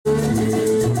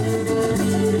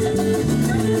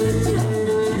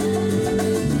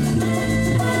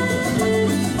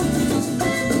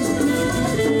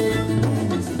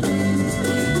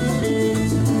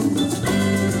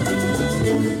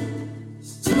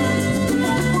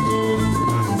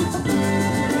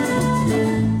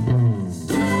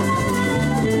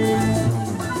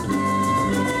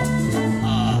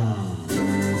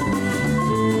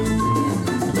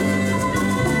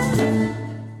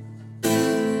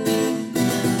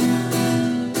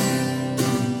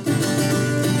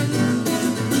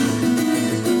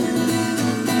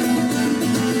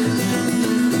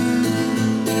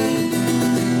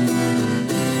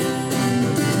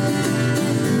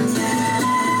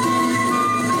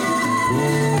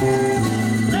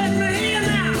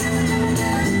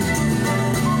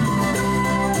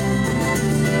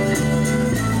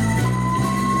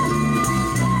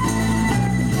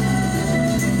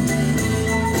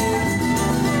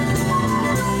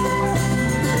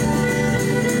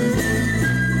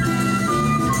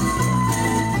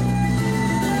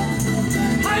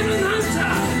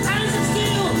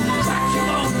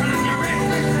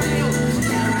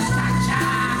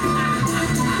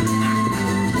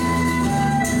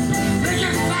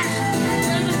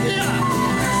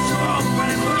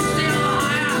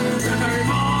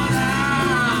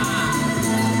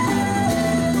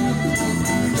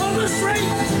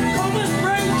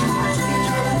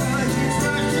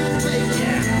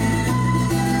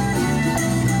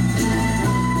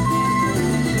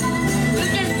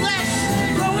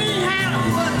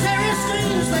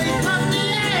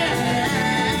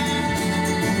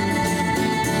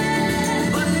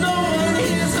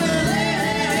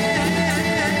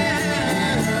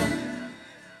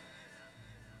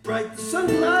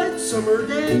summer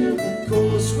day,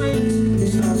 Comus waits, he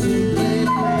starts to play,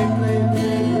 play, play,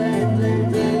 play, play, play,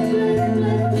 play, play,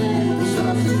 play, play. He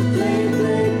starts to play,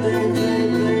 play, play, play,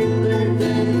 play, play, play,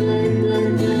 play,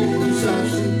 play, play. He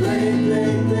starts to play, play,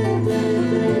 play, play,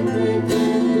 play, play, play,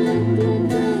 play, play,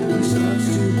 play. He starts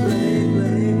to play,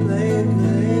 play, play,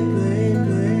 play, play,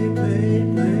 play, play,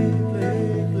 play,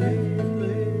 play,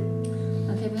 play.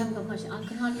 Okay, we haven't got much. I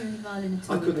can hardly hear any violin at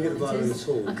all. I couldn't hear the violin at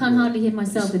all. I can't hardly hear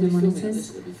myself in the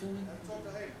monitors.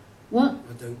 What?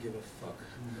 I don't give a fuck.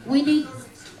 We need.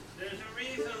 There's a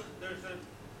reason there's a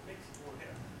mixed board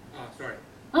here. Oh, sorry.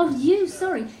 Oh, you.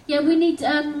 Sorry. Yeah, we need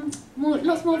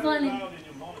lots more violin. Loud in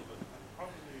your monitors,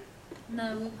 probably.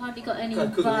 No, we've hardly got any I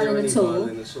couldn't hear violin any at all.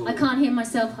 violin at all. I can't hear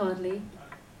myself hardly.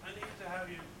 I need to have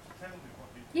you tell me what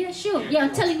you Yeah, sure. Yeah,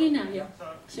 I'm telling you now. Yeah,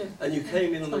 sure. And you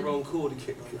came in on the Fine. wrong chord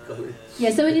again.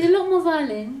 Yeah, so we need a lot more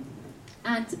violin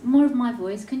and more of my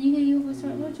voice. Can you hear your voice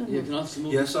right, Roger? Yeah, can I have some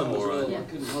more? Yes, I'm alright. I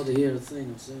couldn't hardly hear a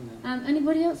thing or saying that.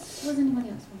 Anybody else? Was anybody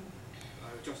else?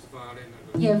 Just the violin.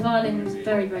 Yeah, violin's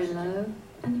very, very low.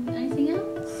 Anything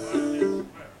else?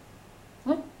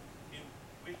 What?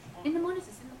 In the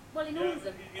monitors? Well, in all of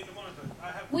them. In the monitors, I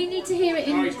have We need to hear it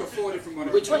in. Oh, he's got 4 different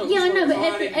monitors. Which one? Yeah, I know, but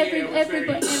Violin here was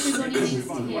everybody very- needs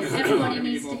to hear. Everybody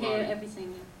needs to hear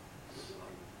everything.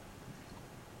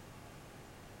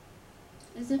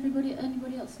 Does anybody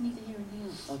else need to hear anything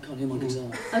else? I can't hear my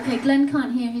guitar. Okay, Glenn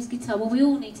can't hear his guitar. Well, we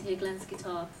all need to hear Glenn's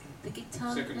guitar. The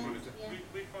guitar. Second Glenn, monitor. yeah.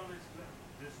 Which one is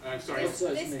this? Sorry.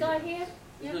 This guy here.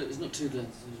 Yeah. It's not 2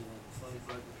 Glens.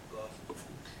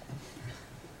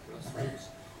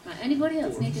 Right. Anybody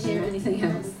else need to hear anything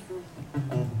else?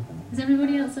 Is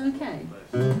everybody else okay?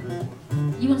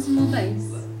 You want some more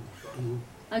bass?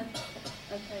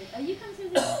 Okay. You come through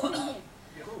this thing here.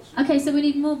 Okay, so we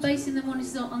need more bass in the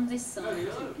monitors on this side.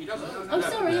 He doesn't. Oh,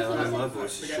 sorry. I thought you my said-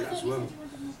 voice is shit I thought as you well. said you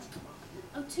wanted more.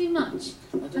 Oh, too much.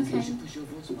 I don't think you Okay. should push your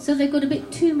voice much. So they've got a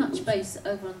bit too much bass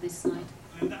over on this side.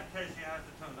 In that case, you have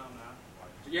to turn down that.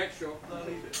 Yeah, sure. Because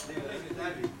I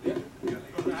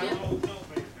have no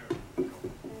bass here.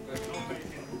 No bass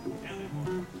in any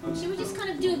board. Should we just kind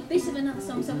of do a bit of another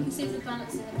song so we can see if the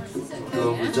balance in the monitors is okay?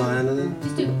 Go on with Yeah? Diana then.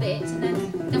 Just do a bit and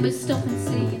then we'll stop and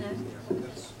see, you know.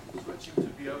 Switching to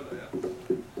viola, yeah?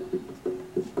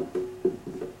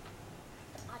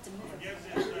 I don't know. Yes,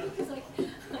 yes, Because I couldn't quit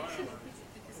it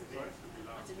because of it.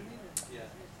 I don't know. yeah.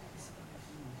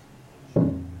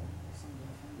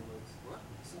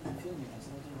 Someone filming us, I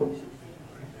don't know if you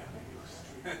should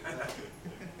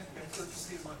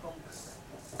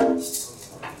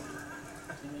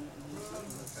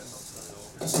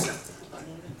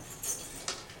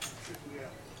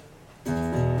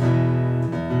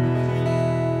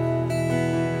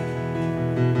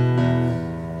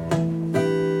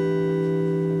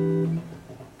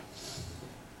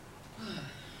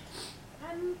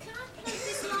Can I plug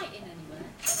this light in anywhere?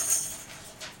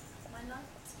 My light?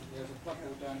 There's a plug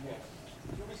hole down here.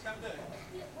 Do you want me to stand there?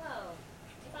 Yeah, well,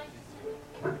 if I just...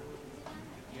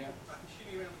 Yeah. I can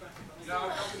shimmy around the back. No,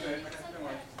 I'll do it. Okay, don't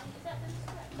worry. Is that the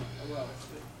correct? Oh, well.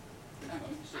 Hang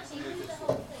on. Actually, do the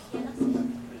whole thing. Yeah, that's it.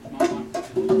 It's my one.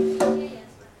 Yeah, yeah.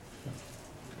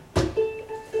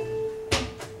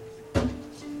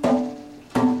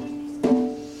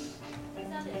 Is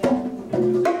that it?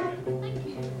 Thank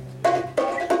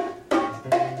you.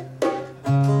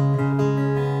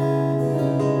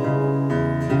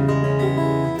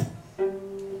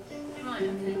 Right,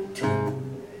 okay.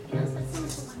 Yes, that's all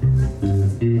for my...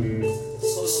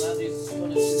 hold on out, these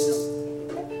trying to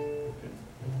sit down.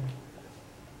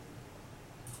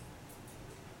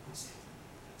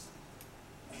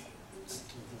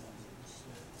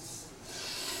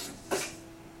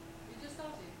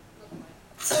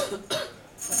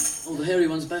 Oh, the hairy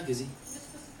one's back, is he?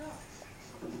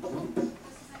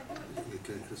 You're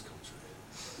getting this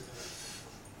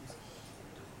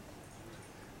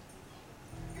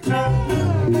concert.